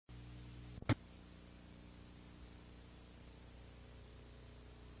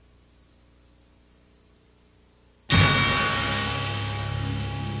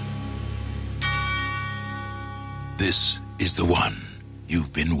This is the one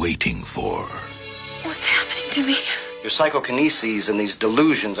you've been waiting for. What's happening to me? Your psychokineses and these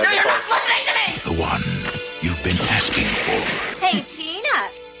delusions are... No, you're not listening to me! The one you've been asking for. Hey,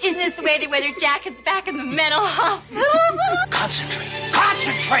 Tina. Isn't this the way they wear their jackets back in the mental hospital? Concentrate.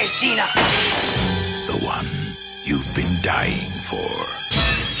 Concentrate, Tina! The one you've been dying for.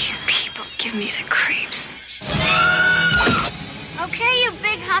 You people give me the creeps. Okay, you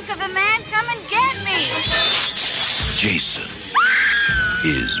big hunk of a man, come and get me. Jason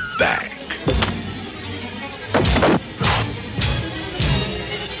is back.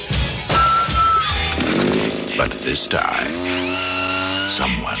 But this time,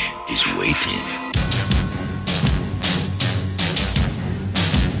 someone is waiting.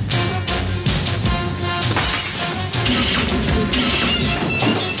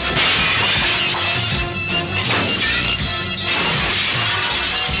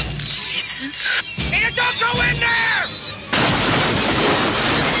 Jason? Tina, don't go in there!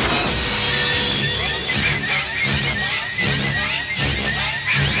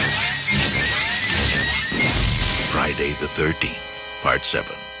 Friday the 13th, Part 7,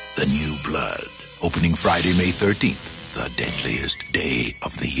 The New Blood. Opening Friday, May 13th, the deadliest day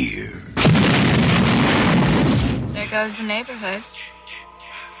of the year. There goes the neighborhood.